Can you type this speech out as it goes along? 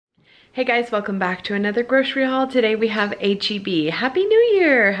Hey guys, welcome back to another grocery haul. Today we have H-E-B. Happy New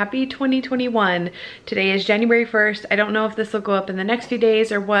Year! Happy 2021. Today is January 1st. I don't know if this will go up in the next few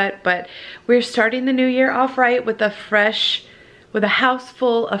days or what, but we're starting the new year off right with a house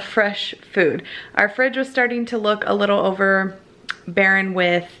full of fresh food. Our fridge was starting to look a little overbearing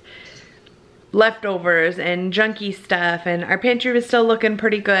with leftovers and junky stuff, and our pantry was still looking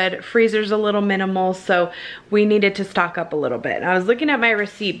pretty good. Freezer's a little minimal, so we needed to stock up a little bit. I was looking at my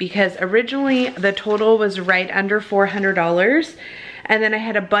receipt because originally the total was right under $400, and then I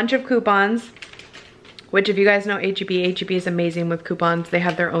had a bunch of coupons, which if you guys know H-E-B, H-E-B is amazing with coupons. They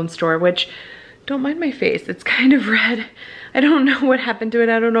have their own store, which, don't mind my face, it's kind of red. I don't know what happened to it.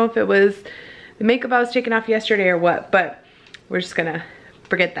 I don't know if it was the makeup I was taking off yesterday or what, but we're just gonna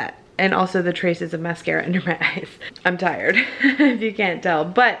forget that. And also the traces of mascara under my eyes. I'm tired, if you can't tell.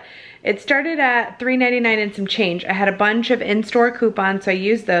 But it started at $3.99 and some change. I had a bunch of in-store coupons, so I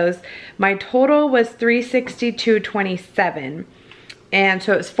used those. My total was $362.27. And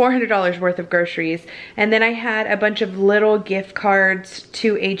so it was $400 worth of groceries. And then I had a bunch of little gift cards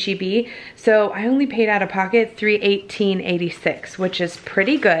to H-E-B. So I only paid out of pocket $318.86, which is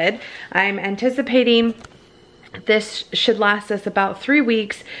pretty good. I'm anticipating this should last us about 3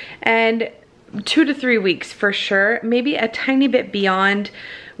 weeks, and 2 to 3 weeks for sure. Maybe a tiny bit beyond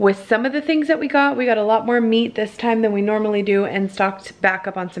with some of the things that we got. We got a lot more meat this time than we normally do and stocked back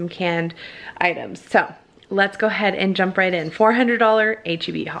up on some canned items. So let's go ahead and jump right in. $400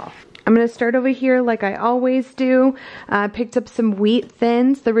 H-E-B haul. I'm gonna start over here like I always do. Picked up some wheat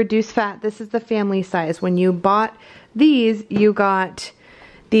thins, the reduced fat. This is the family size. When you bought these, you got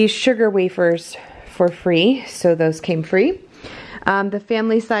these sugar wafers for free, so those came free. The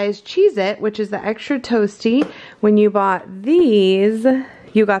family size Cheez-It, which is the extra toasty. When you bought these,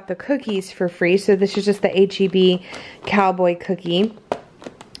 you got the cookies for free. So this is just the H-E-B cowboy cookie.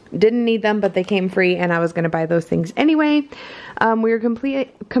 Didn't need them, but they came free, and I was gonna buy those things anyway. We were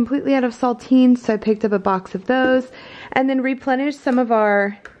completely out of saltines, so I picked up a box of those, and then replenished some of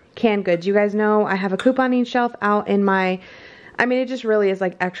our canned goods. You guys know I have a couponing shelf out in my, I mean, it just really is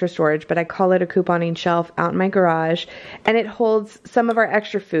like extra storage, but I call it a couponing shelf out in my garage, and it holds some of our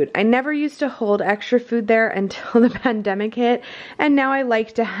extra food. I never used to hold extra food there until the pandemic hit, and now I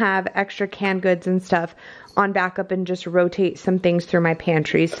like to have extra canned goods and stuff on backup and just rotate some things through my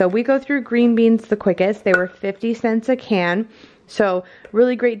pantry. So we go through green beans the quickest. They were 50 cents a can. So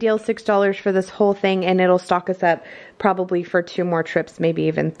really great deal, $6 for this whole thing, and it'll stock us up probably for 2 more trips, maybe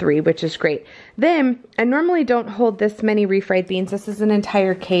even 3, which is great. Then I normally don't hold this many refried beans. This is an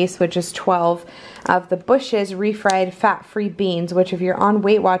entire case, which is 12 of the Bush's refried fat-free beans, which if you're on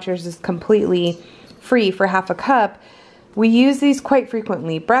Weight Watchers is completely free for half a cup. We use these quite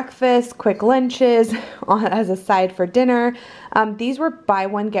frequently. Breakfast, quick lunches, as a side for dinner. These were buy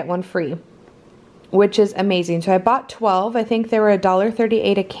one, get one free, which is amazing. So I bought 12. I think they were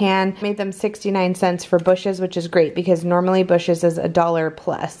 $1.38 a can. Made them 69 cents for Bush's, which is great because normally Bush's is $1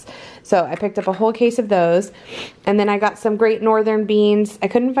 plus. So I picked up a whole case of those. And then I got some Great Northern beans. I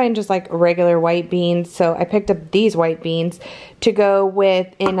couldn't find just like regular white beans, so I picked up these white beans to go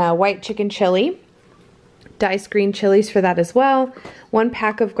with in a white chicken chili. Diced green chilies for that as well. 1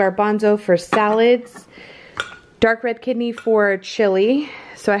 pack of garbanzo for salads. Dark red kidney for chili.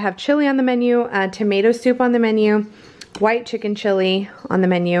 So I have chili on the menu, tomato soup on the menu, white chicken chili on the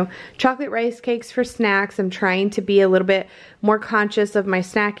menu, chocolate rice cakes for snacks. I'm trying to be a little bit more conscious of my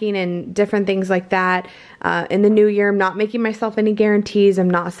snacking and different things like that. In the new year, I'm not making myself any guarantees. I'm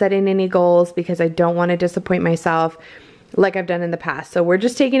not setting any goals because I don't want to disappoint myself like I've done in the past. So we're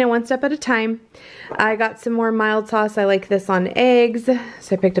just taking it one step at a time. I got some more mild sauce. I like this on eggs,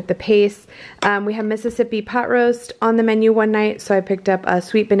 so I picked up the paste. We have Mississippi pot roast on the menu one night, so I picked up a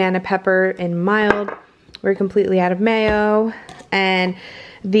sweet banana pepper in mild. We're completely out of mayo. And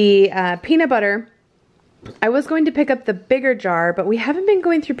the peanut butter, I was going to pick up the bigger jar, but we haven't been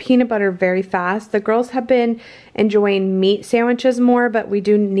going through peanut butter very fast. The girls have been enjoying meat sandwiches more, but we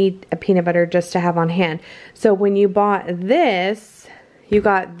do need a peanut butter just to have on hand. So when you bought this, you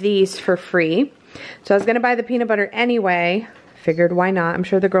got these for free. So I was going to buy the peanut butter anyway. Figured why not? I'm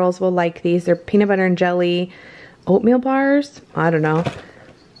sure the girls will like these. They're peanut butter and jelly oatmeal bars. I don't know.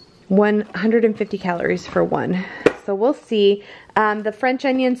 150 calories for one. So we'll see. The French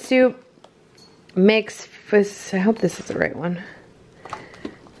onion soup mix was, I hope this is the right one.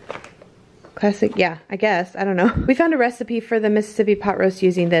 Classic, yeah, I guess, I don't know. We found a recipe for the Mississippi pot roast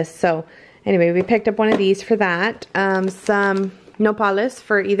using this, so anyway, we picked up one of these for that. Some nopales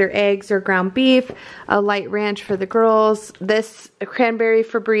for either eggs or ground beef, a light ranch for the girls. This cranberry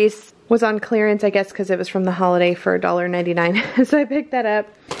Febreze was on clearance, I guess, because it was from the holiday for $1.99, so I picked that up.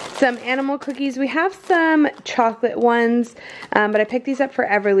 Some animal cookies. We have some chocolate ones, but I picked these up for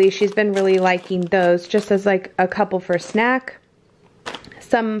Everly. She's been really liking those, just as like a couple for snack.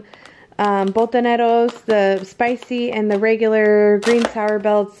 Some botaneros, the spicy and the regular green sour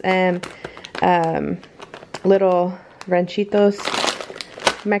belts, and little ranchitos,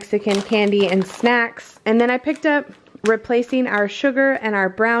 Mexican candy and snacks. And then I picked up replacing our sugar and our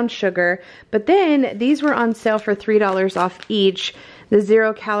brown sugar, but then these were on sale for $3 off each. The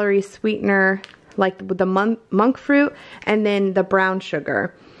 0-calorie sweetener, like the monk fruit, and then the brown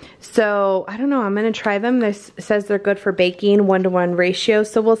sugar. So I don't know, I'm gonna try them. This says they're good for baking, 1-to-1 ratio,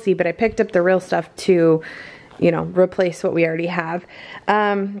 so we'll see. But I picked up the real stuff to, you know, replace what we already have.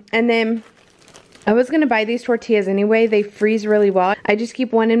 And then I was gonna buy these tortillas anyway. They freeze really well. I just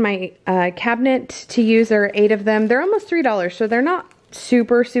keep one in my cabinet to use. There are 8 of them. They're almost $3, so they're not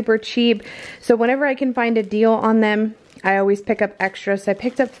super cheap. So whenever I can find a deal on them, I always pick up extra. So I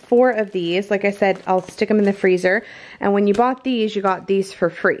picked up 4 of these. Like I said, I'll stick them in the freezer. And when you bought these, you got these for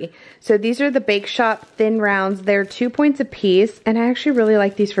free. So these are the Bake Shop thin rounds. They're 2 points a piece. And I actually really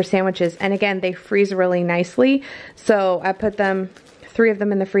like these for sandwiches. And again, they freeze really nicely. So I put 3 of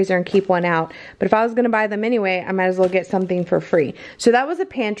them in the freezer and keep 1 out. But if I was going to buy them anyway, I might as well get something for free. So that was the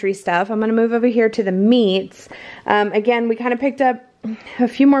pantry stuff. I'm going to move over here to the meats. Again, we kind of picked up a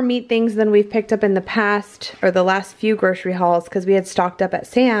few more meat things than we've picked up in the past, or the last few grocery hauls, because we had stocked up at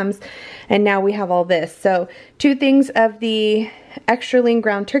Sam's, and now we have all this. So 2 things of the extra lean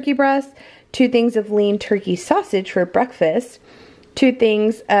ground turkey breast, 2 things of lean turkey sausage for breakfast, 2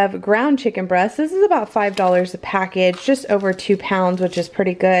 things of ground chicken breast. This is about $5 a package, just over 2 pounds, which is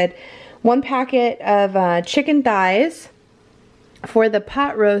pretty good. 1 packet of chicken thighs. For the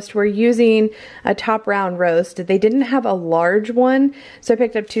pot roast, we're using a top round roast. They didn't have a large one, so I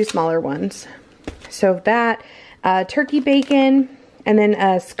picked up 2 smaller ones. So that, turkey bacon, and then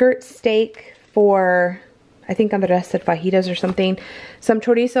a skirt steak for, I think Andres said fajitas or something. Some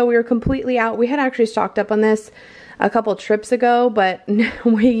chorizo. We were completely out. We had actually stocked up on this a couple trips ago, but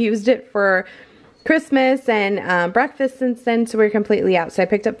we used it for Christmas and breakfast since then, so we're completely out. So I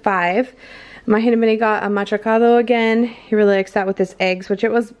picked up 5. My Hinabini got a machacado again. He really likes that with his eggs, which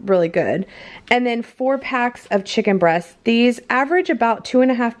it was really good. And then 4 packs of chicken breasts. These average about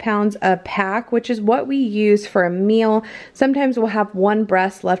 2.5 pounds a pack, which is what we use for a meal. Sometimes we'll have 1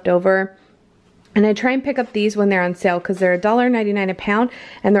 breast left over. And I try and pick up these when they're on sale because they're $1.99 a pound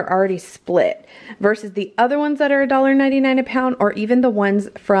and they're already split. Versus the other ones that are $1.99 a pound, or even the ones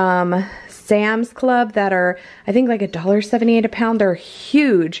from Sam's Club that are, I think, like $1.78 a pound. They're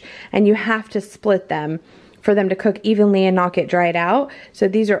huge and you have to split them for them to cook evenly and not get dried out. So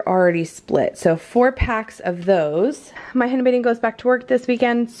these are already split. So 4 packs of those. My Hinabini goes back to work this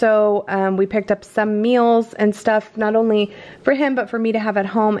weekend, so we picked up some meals and stuff, not only for him, but for me to have at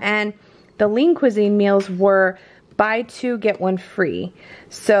home. And the Lean Cuisine meals were buy 2, get 1 free.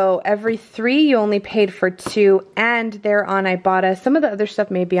 So every 3 you only paid for 2, and they're on Ibotta. Some of the other stuff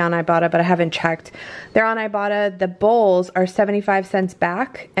may be on Ibotta, but I haven't checked. They're on Ibotta. The bowls are 75 cents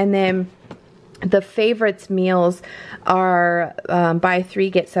back, and then the favorites meals are buy 3,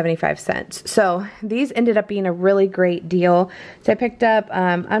 get 75 cents. So these ended up being a really great deal. So I picked up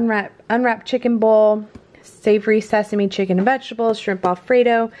unwrapped chicken bowl, savory sesame chicken and vegetables, shrimp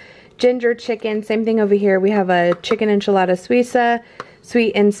Alfredo, ginger chicken. Same thing over here. We have a chicken enchilada suiza,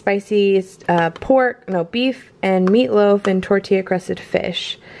 sweet and spicy beef, and meatloaf and tortilla crusted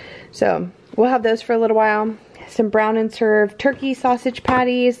fish. So we'll have those for a little while. Some brown and served turkey sausage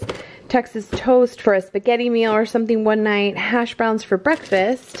patties, Texas toast for a spaghetti meal or something one night, hash browns for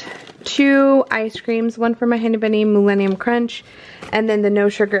breakfast, 2 ice creams, 1 for my Hinabini Millennium Crunch, and then the no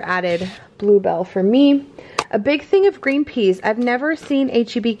sugar added Bluebell for me. A big thing of green peas. I've never seen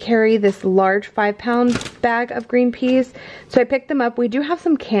H-E-B carry this large 5-pound bag of green peas, so I picked them up. We do have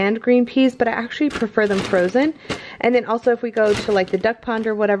some canned green peas, but I actually prefer them frozen. And then also if we go to like the duck pond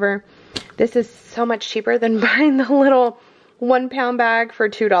or whatever, this is so much cheaper than buying the little 1-pound bag for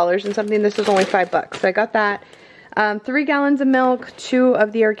 $2 and something. This was only $5, so I got that. 3 gallons of milk, 2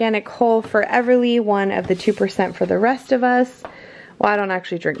 of the organic whole for Everly, 1 of the 2% for the rest of us. Well, I don't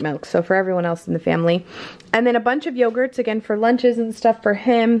actually drink milk, so for everyone else in the family. And then a bunch of yogurts, again, for lunches and stuff for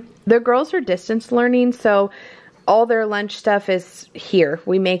him. The girls are distance learning, so all their lunch stuff is here.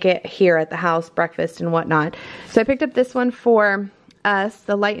 We make it here at the house, breakfast and whatnot. So I picked up this one for us,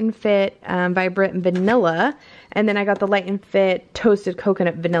 the Light and Fit Vibrant Vanilla. And then I got the Light and Fit Toasted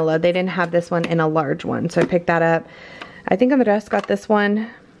Coconut Vanilla. They didn't have this one in a large one, so I picked that up. I think Andres got this one.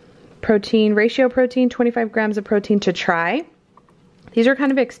 Ratio protein, 25 grams of protein to try. These are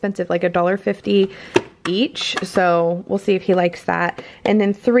kind of expensive, like $1.50 each, so we'll see if he likes that. And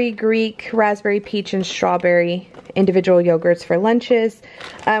then 3 Greek raspberry, peach, and strawberry individual yogurts for lunches.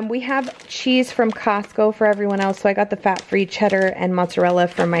 We have cheese from Costco for everyone else, so I got the fat-free cheddar and mozzarella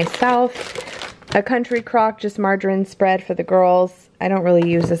for myself. A country crock, just margarine spread for the girls. I don't really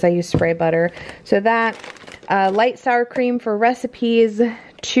use this, I use spray butter. So that, light sour cream for recipes,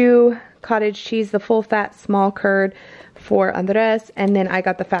 2 cottage cheese, the full fat small curd for Andres, and then I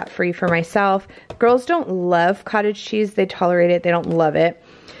got the fat-free for myself. Girls don't love cottage cheese, they tolerate it, they don't love it.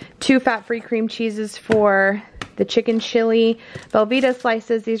 2 fat-free cream cheeses for the chicken chili. Velveeta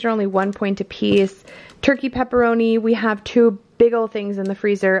slices, these are only 1 point a piece. Turkey pepperoni, we have 2 big old things in the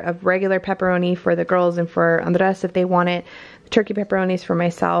freezer of regular pepperoni for the girls and for Andres if they want it. Turkey pepperonis for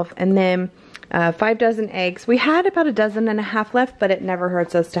myself, and then 5 dozen eggs. We had about 1.5 dozen left, but it never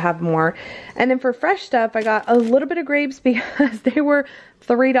hurts us to have more. And then for fresh stuff, I got a little bit of grapes because they were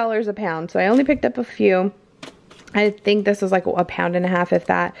 $3 a pound. So I only picked up a few. I think this was like 1.5 pounds, if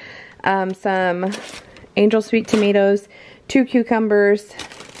that. Some angel sweet tomatoes, 2 cucumbers,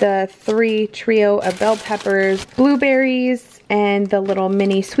 the 3 trio of bell peppers, blueberries, and the little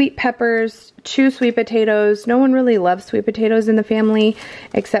mini sweet peppers, 2 sweet potatoes. No one really loves sweet potatoes in the family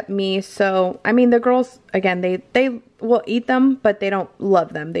except me. So, I mean, the girls, again, they will eat them, but they don't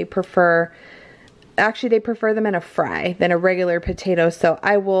love them. They prefer, actually, they prefer them in a fry than a regular potato. So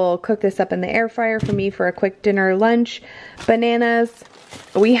I will cook this up in the air fryer for me for a quick dinner lunch. Bananas.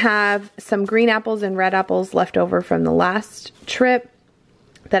 We have some green apples and red apples left over from the last trip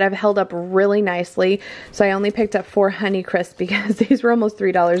that I've held up really nicely. So I only picked up 4 Honey Crisp because these were almost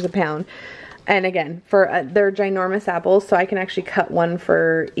 $3 a pound. And again, for they're ginormous apples, so I can actually cut one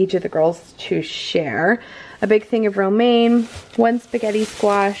for each of the girls to share. A big thing of romaine, 1 spaghetti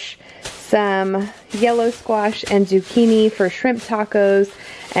squash, some yellow squash and zucchini for shrimp tacos,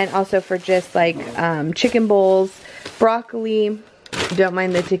 and also for just like chicken bowls, broccoli, don't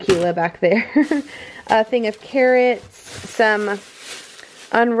mind the tequila back there, a thing of carrots, some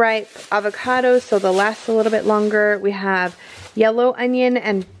unripe avocados, so they'll last a little bit longer. We have yellow onion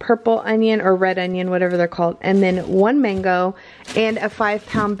and purple onion, or red onion, whatever they're called, and then 1 mango and a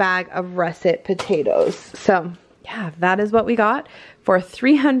 5-pound bag of russet potatoes. So yeah, that is what we got for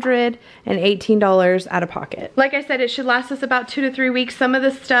 $318 out of pocket. Like I said, it should last us about 2 to 3 weeks. Some of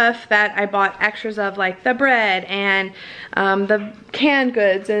the stuff that I bought extras of, like the bread and the canned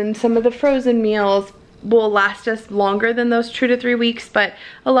goods and some of the frozen meals, will last us longer than those 2 to 3 weeks, but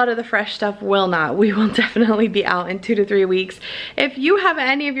a lot of the fresh stuff will not. We will definitely be out in 2 to 3 weeks. If you have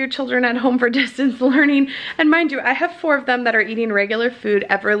any of your children at home for distance learning, and mind you, I have 4 of them that are eating regular food.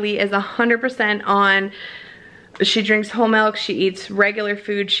 Everly is 100% on, she drinks whole milk, she eats regular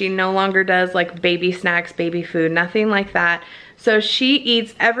food, she no longer does like baby snacks, baby food, nothing like that. So she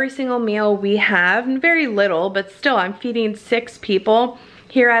eats every single meal we have, and very little, but still I'm feeding 6 people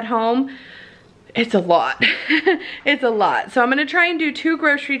here at home. It's a lot. It's a lot. So I'm gonna try and do 2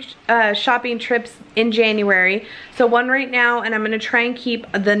 grocery shopping trips in January. So 1 right now, and I'm gonna try and keep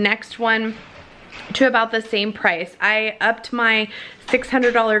the next one to about the same price. I upped my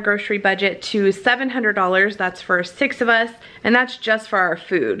 $600 grocery budget to $700. That's for 6 of us, and that's just for our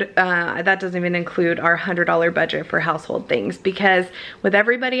food. That doesn't even include our $100 budget for household things, because with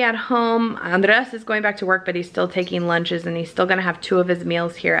everybody at home, Andres is going back to work, but he's still taking lunches, and he's still gonna have 2 of his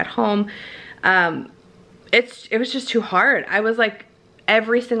meals here at home. It was just too hard. I was like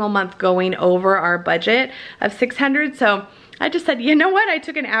every single month going over our budget of $600. So I just said, you know what? I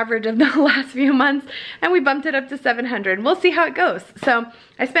took an average of the last few months and we bumped it up to $700. We'll see how it goes. So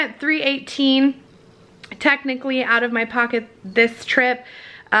I spent $318 technically out of my pocket this trip.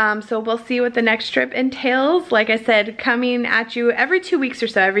 So we'll see what the next trip entails. Like I said, coming at you every 2 weeks or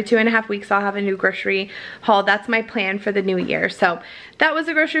so, every 2.5 weeks, I'll have a new grocery haul. That's my plan for the new year. So that was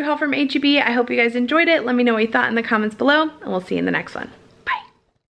a grocery haul from H-E-B. I hope you guys enjoyed it. Let me know what you thought in the comments below, and we'll see you in the next one.